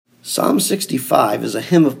Psalm 65 is a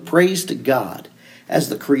hymn of praise to God as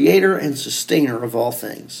the creator and sustainer of all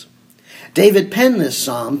things. David penned this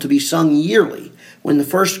psalm to be sung yearly when the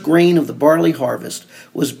first grain of the barley harvest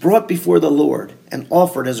was brought before the Lord and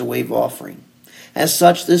offered as a wave offering. As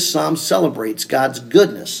such, this psalm celebrates God's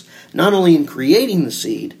goodness, not only in creating the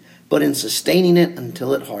seed, but in sustaining it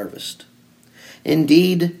until it harvests.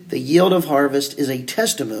 Indeed, the yield of harvest is a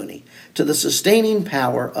testimony to the sustaining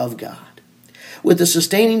power of God. With the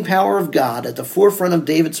sustaining power of God at the forefront of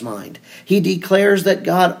David's mind, he declares that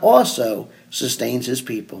God also sustains his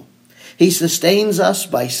people. He sustains us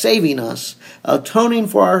by saving us, atoning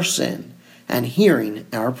for our sin, and hearing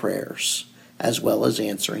our prayers, as well as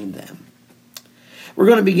answering them. We're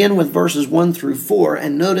going to begin with verses 1 through 4,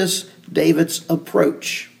 and notice David's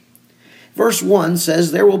approach. Verse 1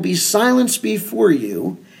 says, "There will be silence before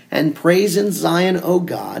you, and praise in Zion, O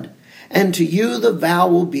God, and to you the vow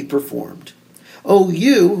will be performed. O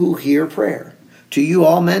you who hear prayer, to you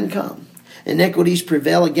all men come. Iniquities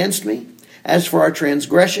prevail against me. As for our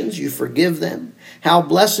transgressions, you forgive them. How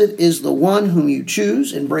blessed is the one whom you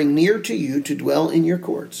choose and bring near to you to dwell in your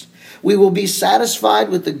courts. We will be satisfied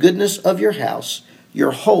with the goodness of your house, your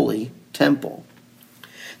holy temple."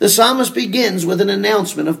 The psalmist begins with an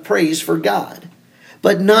announcement of praise for God,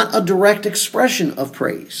 but not a direct expression of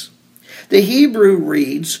praise. The Hebrew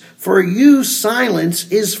reads, "For you silence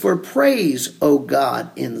is for praise, O God,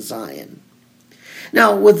 in Zion."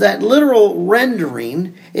 Now, with that literal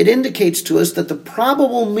rendering, it indicates to us that the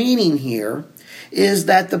probable meaning here is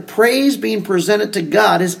that the praise being presented to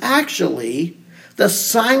God is actually the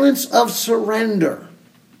silence of surrender.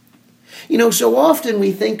 You know, so often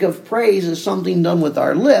we think of praise as something done with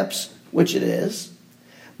our lips, which it is,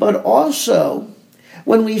 but also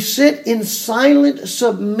when we sit in silent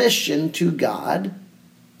submission to God,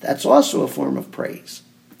 that's also a form of praise.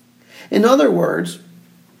 In other words,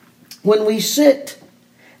 when we sit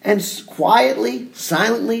and quietly,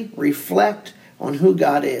 silently reflect on who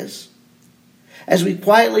God is, as we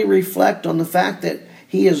quietly reflect on the fact that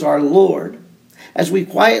He is our Lord, as we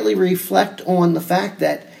quietly reflect on the fact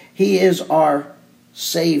that He is our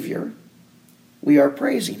Savior, we are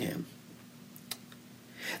praising Him.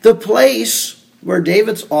 The place where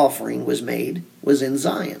David's offering was made was in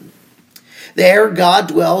Zion. There God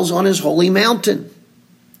dwells on His holy mountain.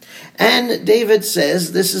 And David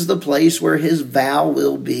says this is the place where his vow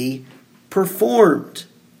will be performed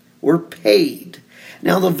or paid.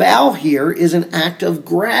 Now the vow here is an act of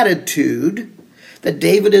gratitude that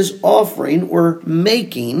David is offering or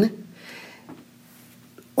making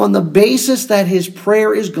on the basis that his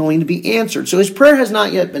prayer is going to be answered. So his prayer has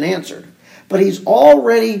not yet been answered, but he's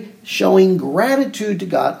already showing gratitude to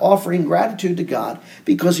God, offering gratitude to God,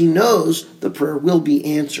 because he knows the prayer will be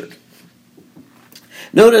answered.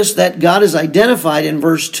 Notice that God is identified in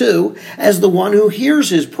verse 2 as the one who hears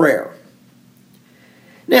his prayer.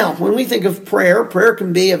 Now, when we think of prayer, prayer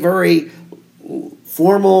can be a very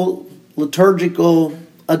formal liturgical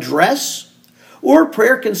address, or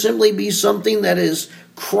prayer can simply be something that is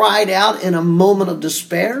cried out in a moment of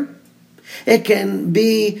despair. It can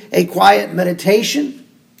be a quiet meditation.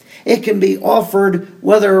 It can be offered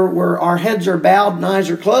whether our heads are bowed and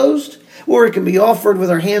eyes are closed, or it can be offered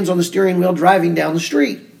with our hands on the steering wheel driving down the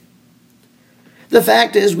street. The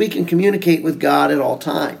fact is, we can communicate with God at all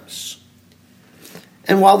times.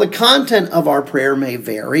 And while the content of our prayer may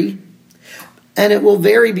vary, and it will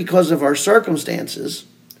vary because of our circumstances,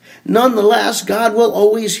 nonetheless, God will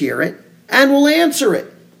always hear it and will answer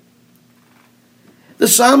it. The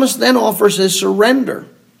psalmist then offers his surrender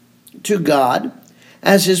to God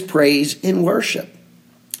as his praise in worship.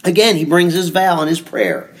 Again, he brings his vow and his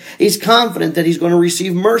prayer. He's confident that he's going to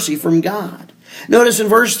receive mercy from God. Notice in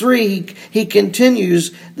verse 3, he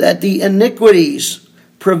continues that the iniquities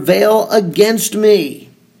prevail against me.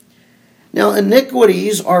 Now,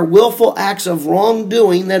 iniquities are willful acts of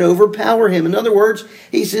wrongdoing that overpower him. In other words,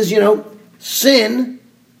 he says, sin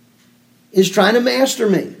is trying to master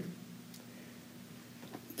me.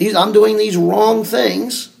 I'm doing these wrong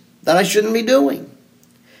things that I shouldn't be doing.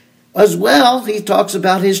 As well, he talks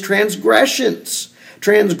about his transgressions.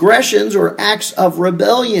 Transgressions are acts of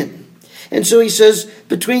rebellion. And so he says,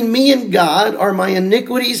 between me and God are my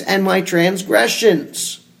iniquities and my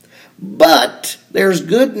transgressions. But there's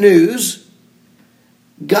good news.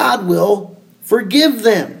 God will forgive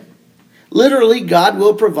them. Literally, God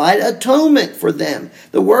will provide atonement for them.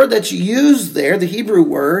 The word that's used there, the Hebrew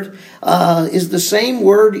word, is the same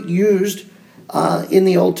word used in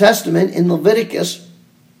the Old Testament in Leviticus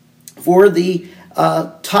for the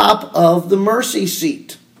top of the mercy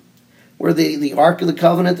seat, where the Ark of the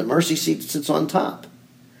Covenant, the mercy seat sits on top.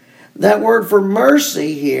 That word for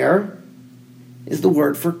mercy here is the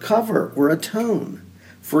word for cover or atone,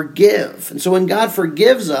 forgive. And so when God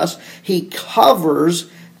forgives us, he covers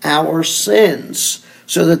our sins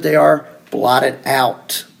so that they are blotted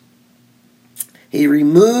out. He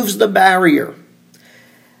removes the barrier.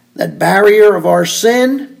 That barrier of our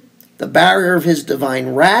sin, the barrier of his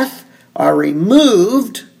divine wrath, are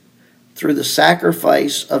removed through the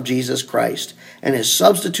sacrifice of Jesus Christ and his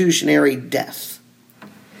substitutionary death.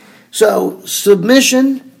 So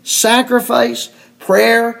submission, sacrifice,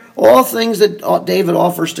 prayer, all things that David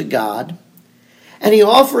offers to God. And he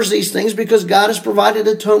offers these things because God has provided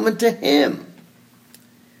atonement to him.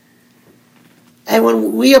 And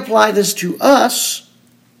when we apply this to us,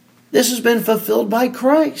 this has been fulfilled by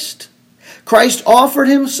Christ. Christ offered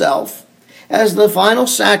himself as the final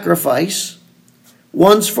sacrifice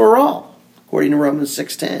once for all, according to Romans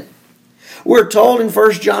 6:10. We're told in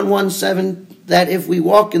 1 John 1:7 that if we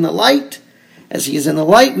walk in the light, as he is in the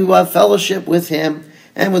light, we will have fellowship with him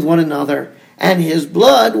and with one another, and his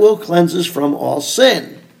blood will cleanse us from all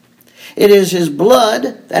sin. It is his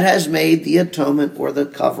blood that has made the atonement or the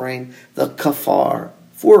covering, the kafar,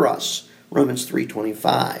 for us. Romans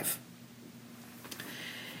 3:25.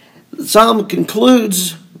 The psalmist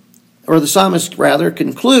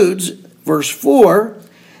concludes verse 4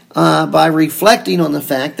 by reflecting on the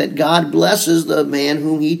fact that God blesses the man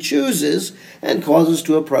whom he chooses and causes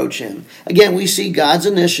to approach him. Again, we see God's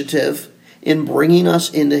initiative in bringing us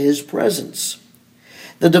into his presence.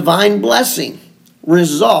 The divine blessing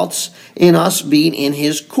results in us being in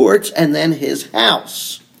his courts and then his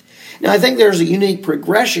house. Now, I think there's a unique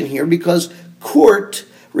progression here because court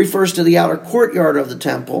refers to the outer courtyard of the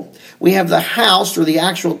temple. We have the house, or the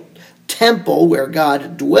actual temple where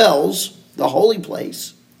God dwells, the holy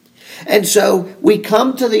place. And so we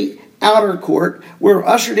come to the outer court, we're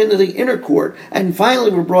ushered into the inner court, and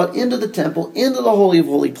finally we're brought into the temple, into the Holy of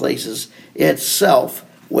Holy Places itself,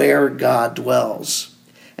 where God dwells.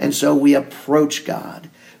 And so we approach God.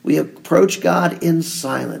 We approach God in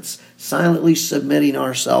silence, silently submitting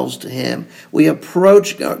ourselves to him. We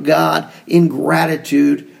approach God in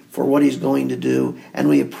gratitude for what he's going to do, and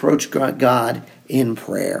we approach God in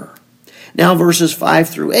prayer. Now, verses 5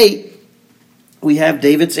 through 8, we have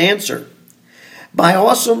David's answer. By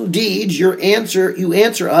awesome deeds you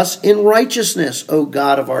answer us in righteousness, O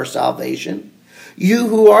God of our salvation. You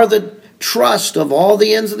who are the trust of all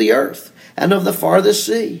the ends of the earth and of the farthest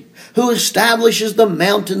sea, who establishes the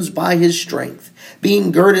mountains by his strength,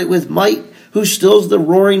 being girded with might, who stills the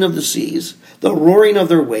roaring of the seas, the roaring of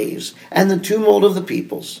their waves, and the tumult of the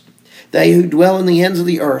peoples. They who dwell in the ends of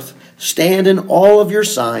the earth stand in all of your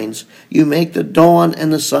signs. You make the dawn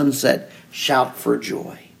and the sunset shout for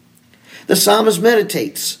joy. The psalmist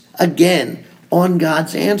meditates again on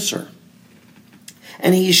God's answer.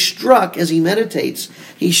 And he's struck, as he meditates,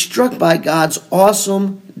 he's struck by God's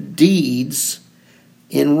awesome deeds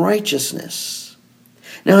in righteousness.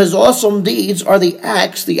 Now, his awesome deeds are the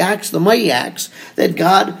mighty acts that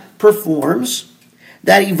God performs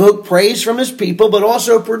that evoke praise from his people, but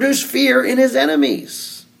also produce fear in his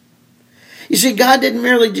enemies. You see, God didn't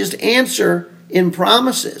merely just answer in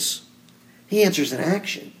promises. He answers in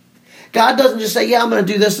action. God doesn't just say, yeah, I'm going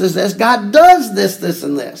to do this, this, this. God does this, this,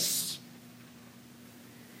 and this.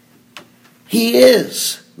 He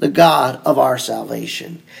is the God of our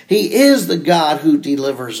salvation. He is the God who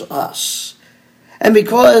delivers us. And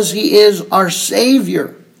because he is our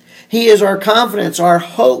Savior, he is our confidence, our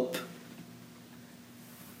hope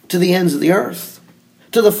to the ends of the earth,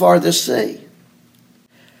 to the farthest sea.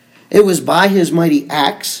 It was by his mighty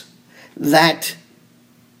acts that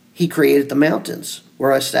he created the mountains,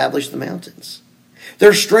 or established the mountains.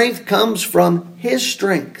 Their strength comes from his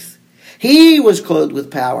strength. He was clothed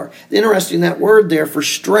with power. Interesting, that word there for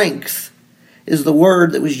strength is the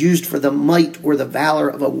word that was used for the might or the valor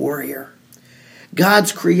of a warrior.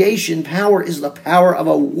 God's creation power is the power of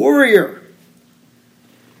a warrior.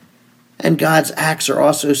 And God's acts are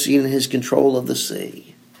also seen in his control of the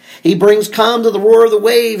sea. He brings calm to the roar of the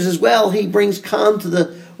waves as well. He brings calm to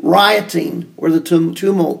the rioting or the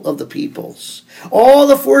tumult of the peoples. All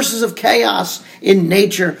the forces of chaos in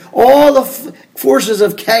nature, all the forces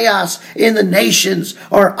of chaos in the nations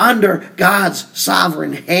are under God's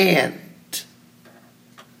sovereign hand.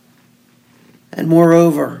 And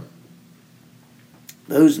moreover,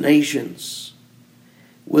 those nations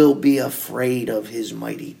will be afraid of his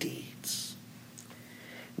mighty deeds.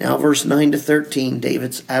 Now, verse 9 to 13,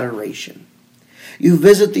 David's adoration. You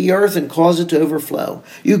visit the earth and cause it to overflow.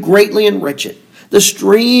 You greatly enrich it. The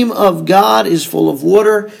stream of God is full of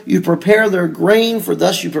water. You prepare their grain, for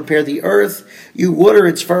thus you prepare the earth. You water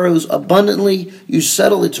its furrows abundantly. You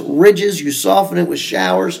settle its ridges. You soften it with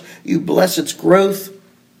showers. You bless its growth.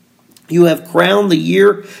 You have crowned the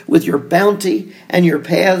year with your bounty, and your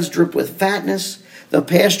paths drip with fatness. The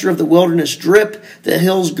pasture of the wilderness drip. The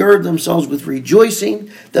hills gird themselves with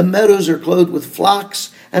rejoicing. The meadows are clothed with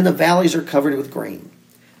flocks, and the valleys are covered with grain.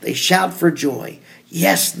 They shout for joy.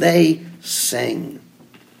 Yes, they sing.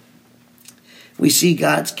 We see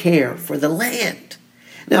God's care for the land.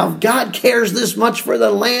 Now, if God cares this much for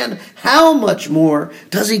the land, how much more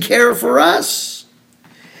does he care for us?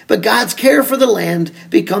 But God's care for the land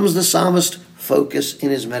becomes the psalmist's focus in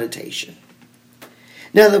his meditation.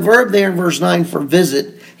 Now, the verb there in verse 9 for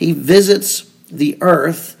visit, he visits the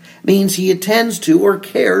earth, means he attends to or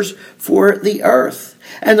cares for the earth.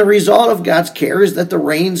 And the result of God's care is that the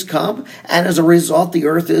rains come, and as a result, the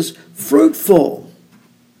earth is fruitful.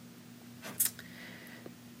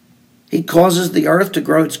 He causes the earth to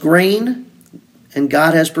grow its grain, and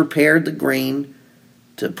God has prepared the grain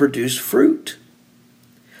to produce fruit.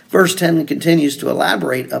 Verse 10 continues to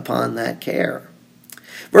elaborate upon that care.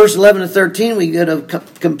 Verse 11 to 13, we get a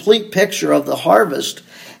complete picture of the harvest.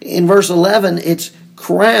 In verse 11, it's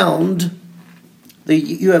crowned.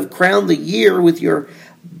 You have crowned the year with your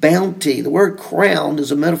bounty. The word crowned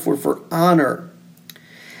is a metaphor for honor.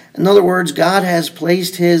 In other words, God has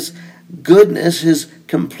placed his goodness, his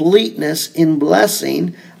completeness in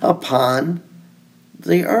blessing upon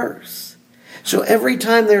the earth. So every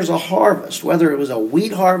time there's a harvest, whether it was a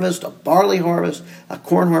wheat harvest, a barley harvest, a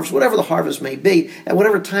corn harvest, whatever the harvest may be, at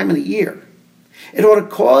whatever time of the year, it ought to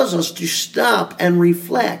cause us to stop and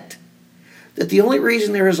reflect that the only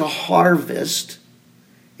reason there is a harvest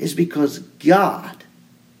is because God,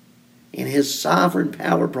 in his sovereign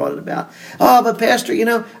power, brought it about. Oh, but Pastor,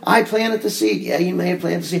 I planted the seed. Yeah, you may have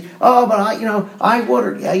planted the seed. Oh, but I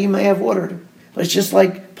watered. Yeah, you may have watered. But it's just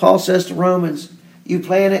like Paul says to Romans, you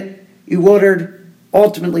plant it, you watered,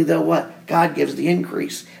 ultimately, though, what? God gives the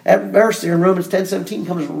increase. That verse there in Romans 10:17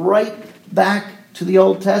 comes right back to the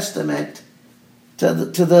Old Testament, to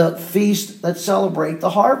the feast that celebrate the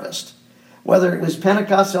harvest. Whether it was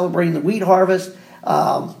Pentecost celebrating the wheat harvest,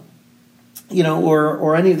 or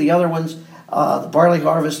any of the other ones, the barley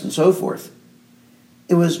harvest and so forth.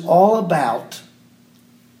 It was all about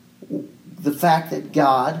the fact that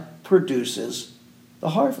God produces the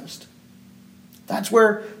harvest. That's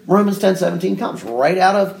where Romans 10:17 comes, right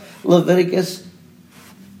out of Leviticus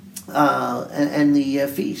and the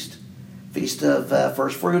feast of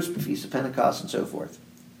first fruits, feast of Pentecost, and so forth.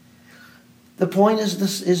 The point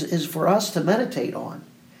is for us to meditate on.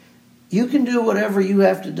 You can do whatever you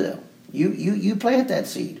have to do. You plant that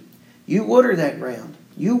seed, you water that ground,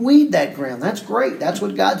 you weed that ground. That's great. That's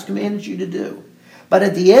what God's commanded you to do. But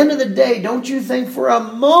at the end of the day, don't you think for a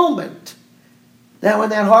moment that when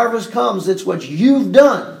that harvest comes, it's what you've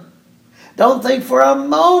done. Don't think for a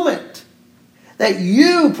moment that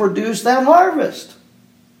you produced that harvest.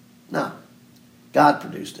 No, God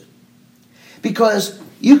produced it. Because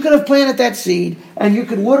you could have planted that seed and you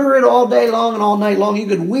could water it all day long and all night long. You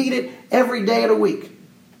could weed it every day of the week.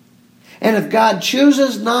 And if God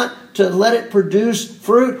chooses not to let it produce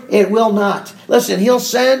fruit, it will not. Listen, he'll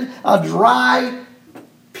send a dry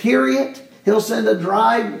period. He'll send a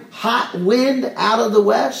dry, hot wind out of the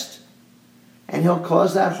west, and he'll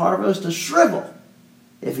cause that harvest to shrivel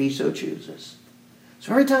if he so chooses.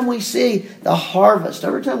 So every time we see the harvest,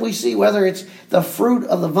 every time we see whether it's the fruit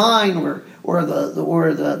of the vine or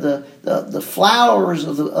the flowers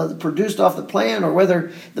of the produced off the plant, or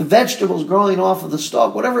whether the vegetables growing off of the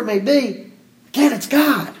stalk, whatever it may be, again, it's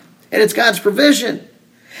God, and it's God's provision.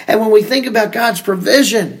 And when we think about God's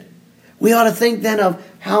provision, we ought to think then of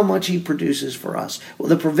how much he produces for us. Well,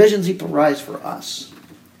 the provisions he provides for us.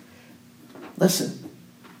 Listen,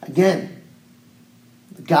 again,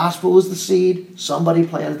 the gospel is the seed. Somebody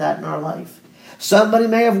planted that in our life. Somebody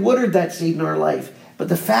may have watered that seed in our life. But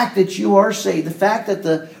the fact that you are saved, the fact that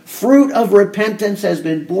the fruit of repentance has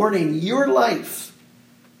been born in your life,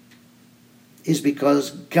 is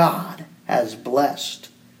because God has blessed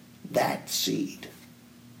that seed.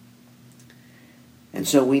 And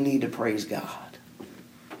so we need to praise God,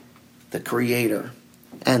 the Creator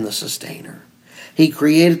and the Sustainer. He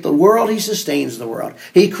created the world, he sustains the world.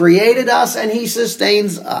 He created us and he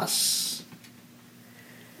sustains us.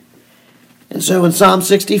 And so in Psalm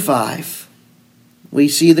 65, we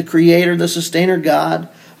see the Creator, the Sustainer God,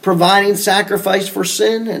 providing sacrifice for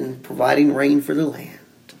sin and providing rain for the land.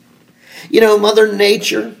 Mother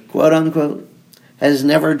Nature, quote unquote, has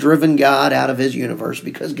never driven God out of his universe,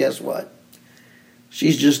 because guess what?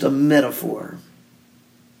 She's just a metaphor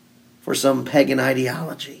for some pagan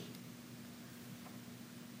ideology.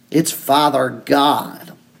 It's Father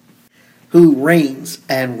God who reigns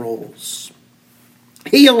and rules.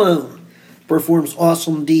 He alone performs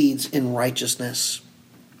awesome deeds in righteousness.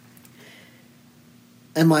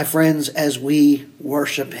 And my friends, as we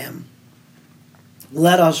worship Him,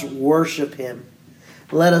 let us worship Him.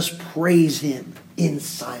 Let us praise Him in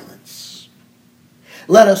silence.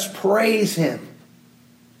 Let us praise Him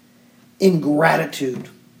in gratitude.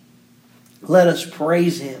 Let us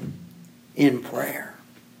praise Him in prayer.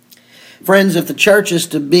 Friends, if the church is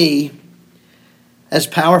to be as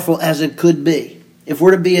powerful as it could be, if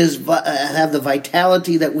we're to be have the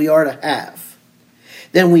vitality that we are to have,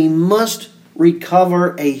 then we must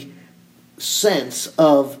recover a sense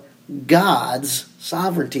of God's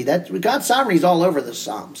sovereignty. God's sovereignty is all over this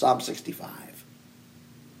Psalm 65.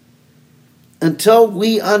 Until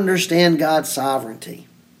we understand God's sovereignty,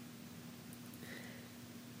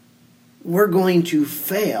 we're going to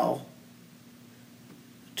fail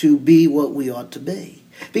to be what we ought to be.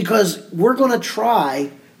 Because we're going to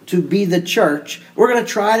try to be the church. We're going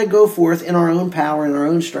to try to go forth in our own power and our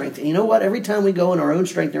own strength. And you know what? Every time we go in our own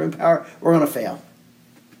strength and our own power, we're going to fail.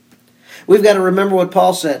 We've got to remember what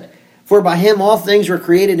Paul said. For by Him all things were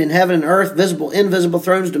created in heaven and earth, visible, invisible,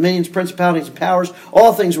 thrones, dominions, principalities, and powers.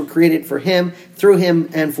 All things were created for Him, through Him,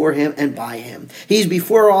 and for Him, and by Him. He's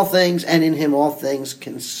before all things, and in Him all things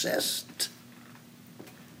consist.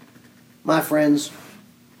 My friends,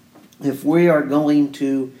 if we are going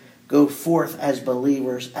to go forth as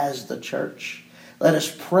believers, as the church, let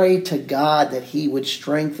us pray to God that He would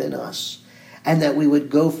strengthen us and that we would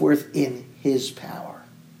go forth in His power.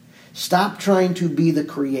 Stop trying to be the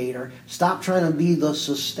creator. Stop trying to be the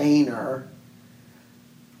sustainer.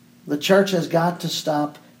 The church has got to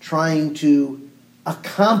stop trying to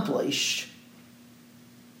accomplish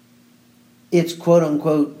its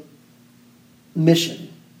quote-unquote mission.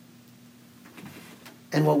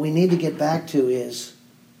 And what we need to get back to is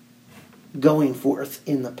going forth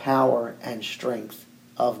in the power and strength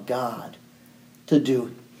of God to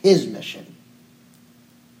do His mission.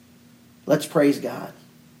 Let's praise God.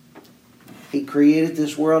 He created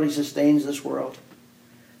this world. He sustains this world.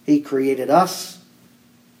 He created us.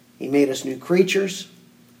 He made us new creatures.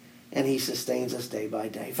 And He sustains us day by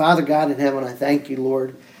day. Father God in heaven, I thank You,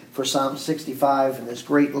 Lord, for Psalm 65 and this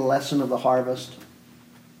great lesson of the harvest.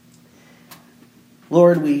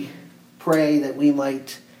 Lord, we pray that we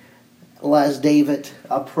might, as David,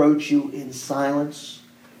 approach You in silence,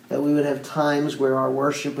 that we would have times where our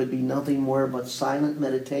worship would be nothing more but silent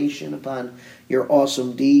meditation upon Your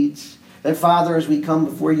awesome deeds. That, Father, as we come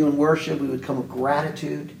before You in worship, we would come with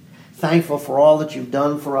gratitude, thankful for all that You've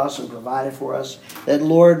done for us and provided for us. That,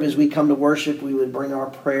 Lord, as we come to worship, we would bring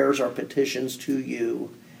our prayers, our petitions to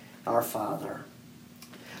You, our Father.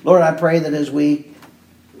 Lord, I pray that as we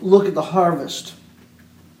look at the harvest,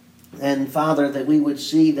 and, Father, that we would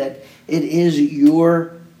see that it is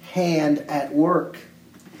Your hand at work.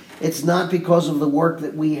 It's not because of the work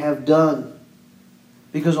that we have done.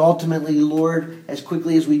 Because ultimately, Lord, as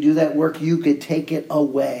quickly as we do that work, You could take it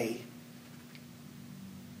away.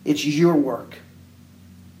 It's Your work.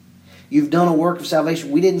 You've done a work of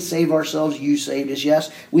salvation. We didn't save ourselves. You saved us.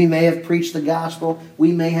 Yes, we may have preached the gospel.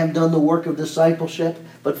 We may have done the work of discipleship.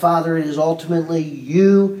 But, Father, it is ultimately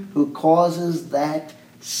You who causes that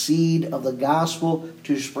seed of the gospel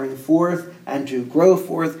to spring forth and to grow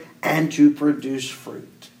forth and to produce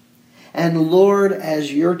fruit. And, Lord,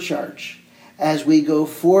 as Your church, as we go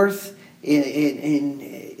forth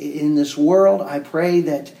in this world, I pray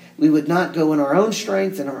that we would not go in our own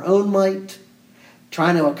strength and our own might,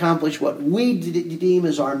 trying to accomplish what we deem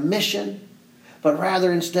as our mission, but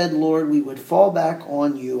rather instead, Lord, we would fall back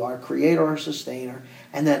on You, our Creator, our Sustainer,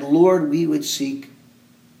 and that, Lord, we would seek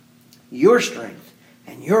Your strength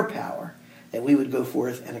and Your power, that we would go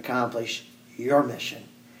forth and accomplish Your mission.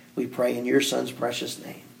 We pray in Your Son's precious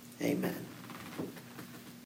name. Amen.